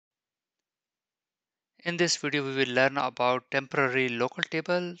In this video, we will learn about temporary local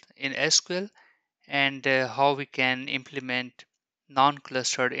table in SQL and how we can implement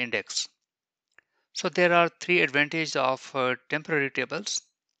non-clustered index. So there are three advantages of temporary tables.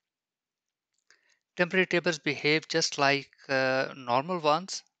 Temporary tables behave just like normal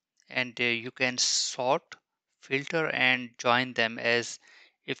ones, and you can sort, filter, and join them as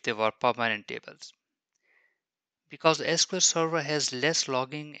if they were permanent tables. Because SQL Server has less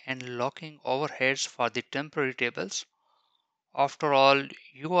logging and locking overheads for the temporary tables, after all,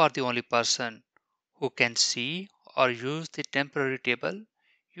 you are the only person who can see or use the temporary table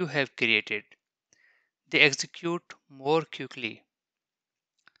you have created. They execute more quickly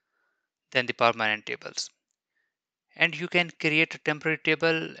than the permanent tables. And you can create a temporary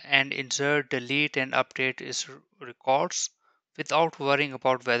table and insert, delete, and update its records without worrying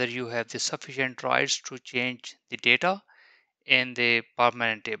about whether you have the sufficient rights to change the data in the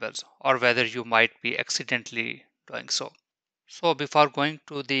permanent tables or whether you might be accidentally doing so. So before going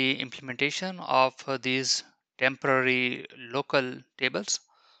to the implementation of these temporary local tables,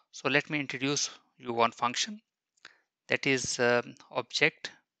 so let me introduce you one function, that is object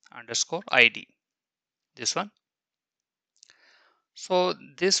underscore ID, this one. So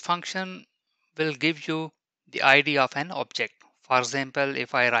this function will give you the ID of an object. For example,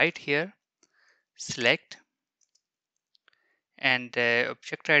 if I write here select and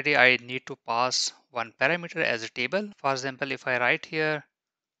object ID, I need to pass one parameter as a table. For example, if I write here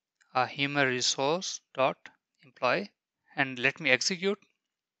a human resource dot employee and let me execute.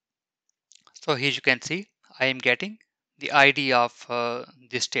 So here you can see I am getting the ID of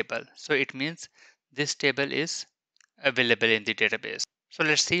this table. So it means this table is available in the database. So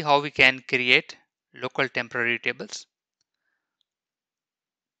let's see how we can create local temporary tables.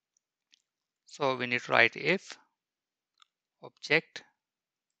 So we need to write if object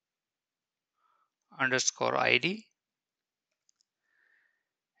underscore ID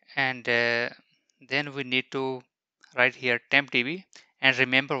and then we need to write here tempdb. And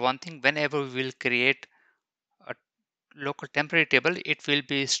remember one thing, whenever we will create a local temporary table, it will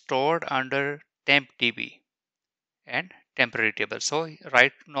be stored under tempdb and temporary table. So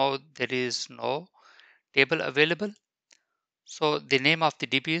right now there is no table available. So the name of the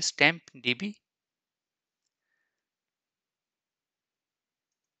DB is tempdb.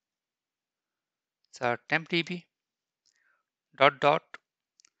 So tempdb dot dot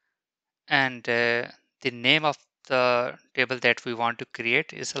and the name of the table that we want to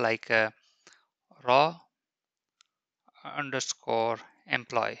create is like raw underscore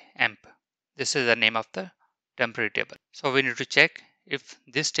employee emp. This is the name of the temporary table. So we need to check if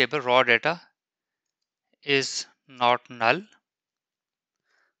this table raw data is not null,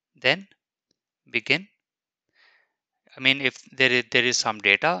 then begin. I mean, if there is some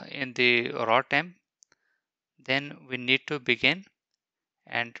data in the raw temp, then we need to begin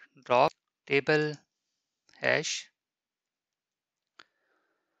and drop table hash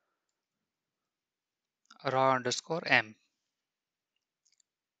raw underscore m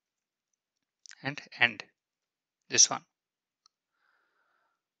and end this one.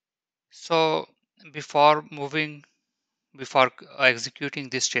 So before executing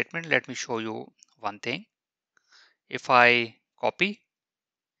this statement, let me show you one thing. If I copy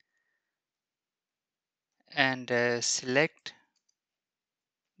and select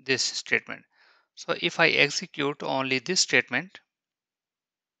this statement, so if I execute only this statement,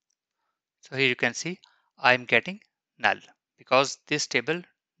 so here you can see I'm getting null because this table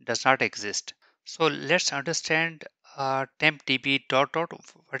does not exist. So let's understand tempdb dot dot.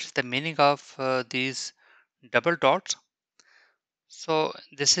 What is the meaning of these double dots? So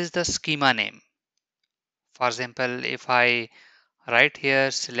this is the schema name. For example, if I write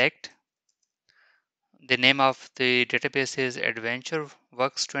here select, the name of the database is Adventure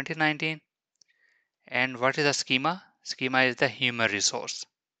Works 2019. And what is the schema? Schema is the human resource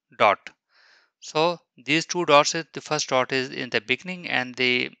dot. So these two dots, is the first dot is in the beginning and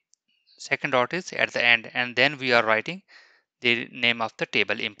the second dot is at the end, and then we are writing the name of the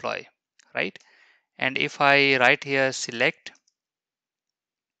table employee, right? And if I write here select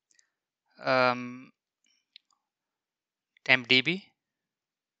tempdb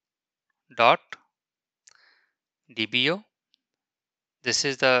dot dbo, this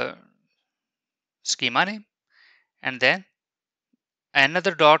is the schema name, and then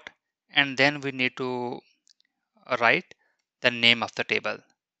another dot, and then we need to write the name of the table,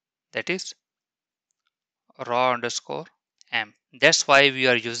 that is raw underscore m. That's why we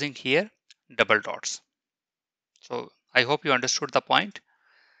are using here double dots. So I hope you understood the point.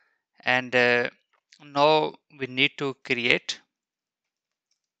 And now we need to create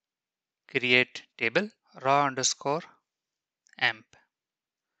create table raw underscore amp.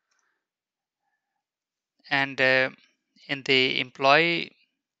 And in the employee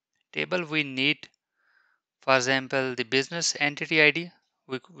table, we need, for example, the business entity ID.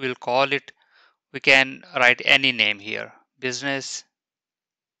 We will call it, we can write any name here, business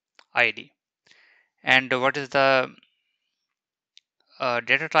ID. And what is the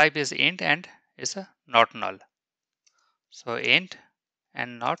data type is int and is a not null. So int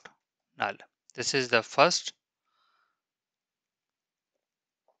and not null. This is the first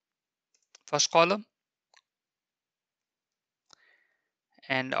column.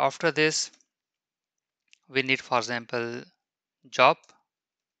 And after this, we need, for example, job.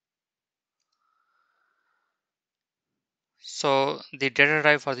 So the data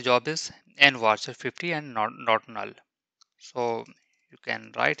type for the job is nvarchar 50 and not null. So you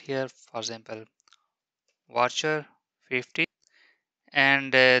can write here, for example, varchar 50.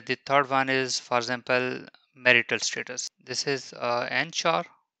 And the third one is, for example, marital status. This is nchar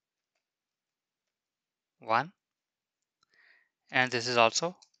 1, and this is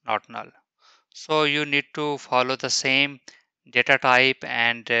also not null. So you need to follow the same data type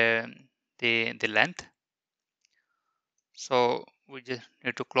and the length. So we just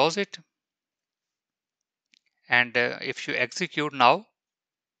need to close it. And if you execute now,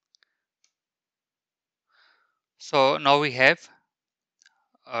 so now we have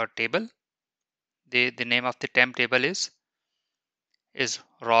a table. The name of the temp table is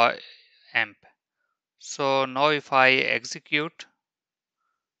raw amp. So now if I execute,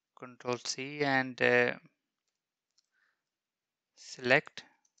 Control C, and select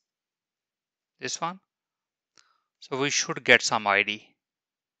this one, so we should get some ID.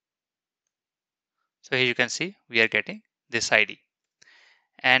 So here you can see we are getting this ID.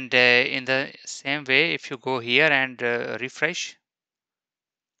 And in the same way, if you go here and refresh,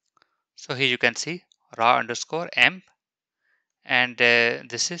 so here you can see raw underscore amp, and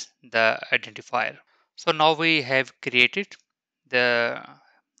this is the identifier. So now we have created the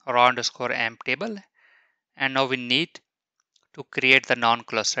raw underscore amp table, and now we need to create the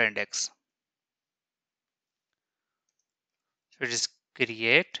non-cluster index. So it is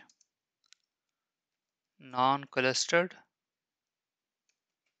create non-clustered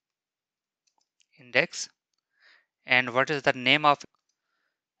index, and what is the name of it?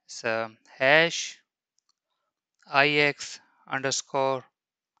 So hash ix underscore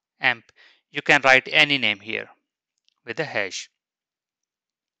amp. You can write any name here with a hash.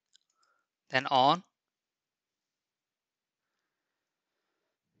 Then on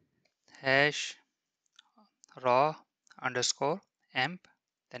hash raw underscore amp,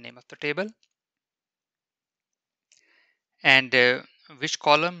 the name of the table. And which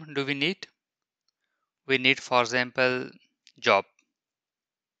column do we need? We need, for example, job,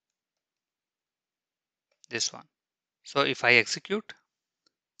 this one. So if I execute,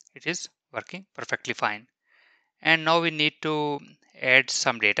 it is working perfectly fine. And now we need to add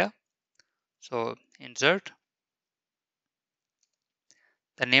some data. So insert,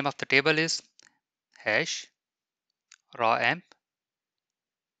 the name of the table is hash raw amp,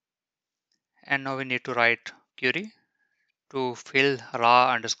 and now we need to write query to fill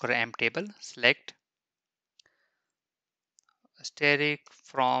raw underscore amp table. Select asterisk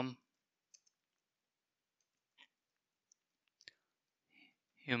from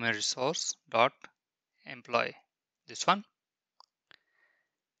human resource dot employee, this one.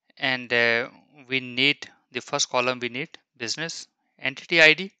 And we need the first column, we need business entity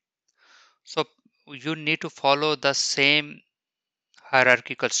ID. So you need to follow the same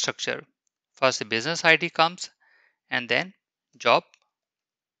hierarchical structure. First the business ID comes, and then job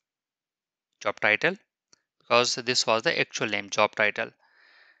title, because this was the actual name, job title.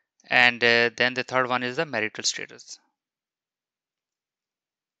 And then the third one is the marital status,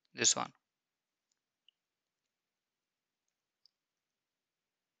 this one.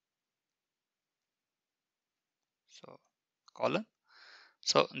 So column.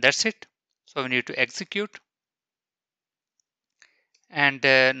 So that's it. So we need to execute. And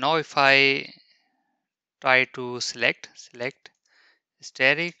now if I try to select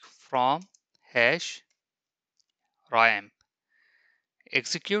asterisk from hash raw amp,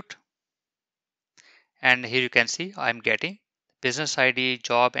 execute, and here you can see I'm getting business ID,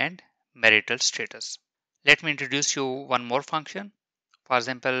 job, and marital status. Let me introduce you one more function. For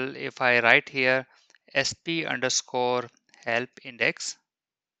example, if I write here sp underscore help index,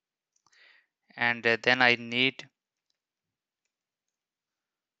 and then I need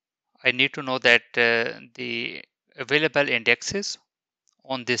to know that the available indexes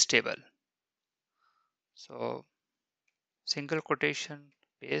on this table. So single quotation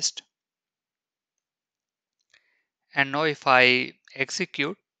paste, And now if I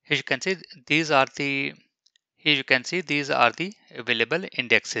execute, here you can see these are the available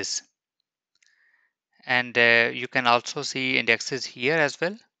indexes. And you can also see indexes here as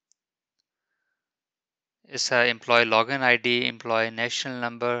well. It's employee login ID, employee national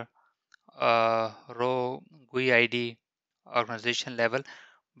number, row GUI ID, organization level,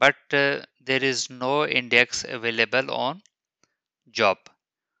 but there is no index available on job.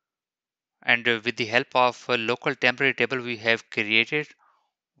 And with the help of a local temporary table, we have created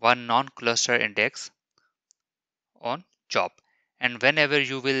one non-cluster index on job. And whenever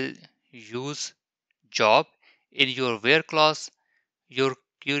you will use job in your where clause, your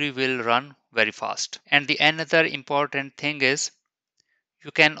query will run very fast. And the another important thing is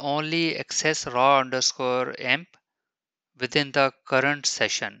you can only access raw underscore emp within the current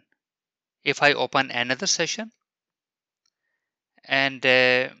session. If I open another session and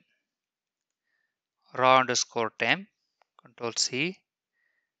raw underscore temp, control C,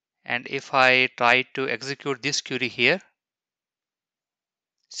 and if I try to execute this query here,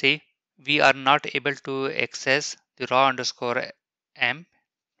 see, we are not able to access the raw underscore emp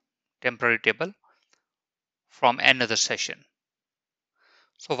temporary table from another session.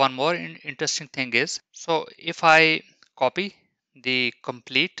 So one more interesting thing is, so if I copy the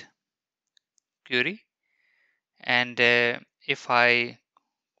complete query and if I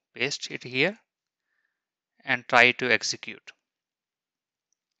paste it here and try to execute,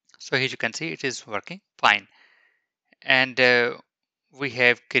 so here you can see it is working fine. And we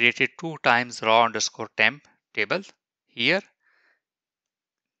have created 2 times raw underscore temp table here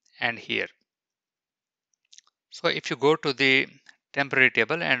and here. So if you go to the temporary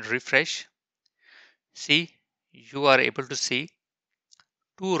table and refresh, see, you are able to see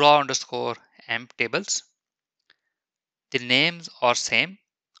 2 raw underscore emp tables. The names are same,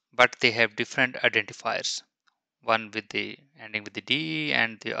 but they have different identifiers. One with the ending with the DE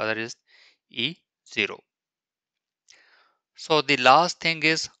and the other is E0. So the last thing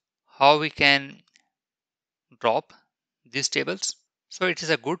is how we can drop these tables. So it is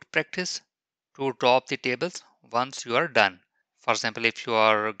a good practice to drop the tables once you are done. For example, if you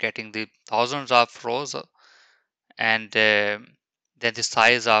are getting the thousands of rows and then the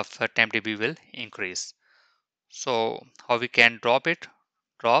size of TempDB will increase. So how we can drop it?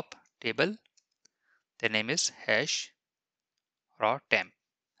 Drop table, the name is hash raw temp,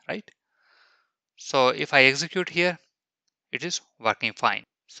 right? So if I execute here, it is working fine.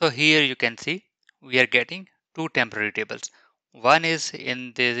 So here you can see we are getting 2 temporary tables. One is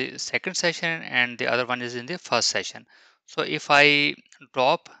in the second session and the other one is in the first session. So if I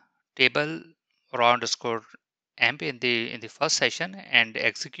drop table raw underscore emp in the first session and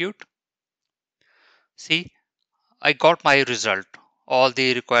execute, see, I got my result. All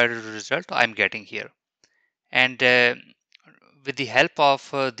the required result I'm getting here. And with the help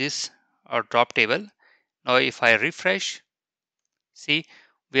of this drop table, now if I refresh, see,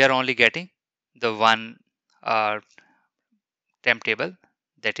 we are only getting the one uh, temp table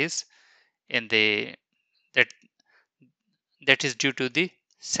that is in the that that is due to the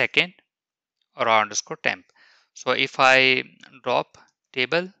second raw underscore temp. So if I drop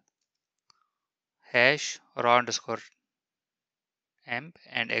table hash raw underscore emp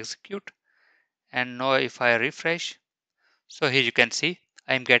and execute, and now if I refresh, so here you can see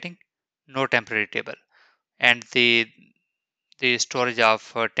I am getting no temporary table and the storage of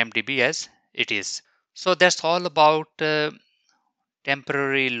tempdb as it is. So that's all about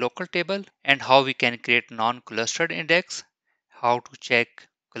temporary local table and how we can create non-clustered index, how to check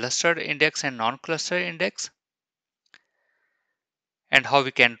clustered index and non-clustered index, and how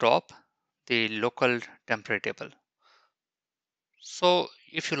we can drop the local temporary table. So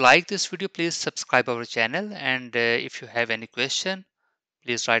if you like this video, please subscribe our channel, and if you have any question,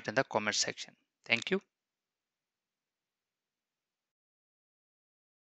 please write in the comment section. Thank you.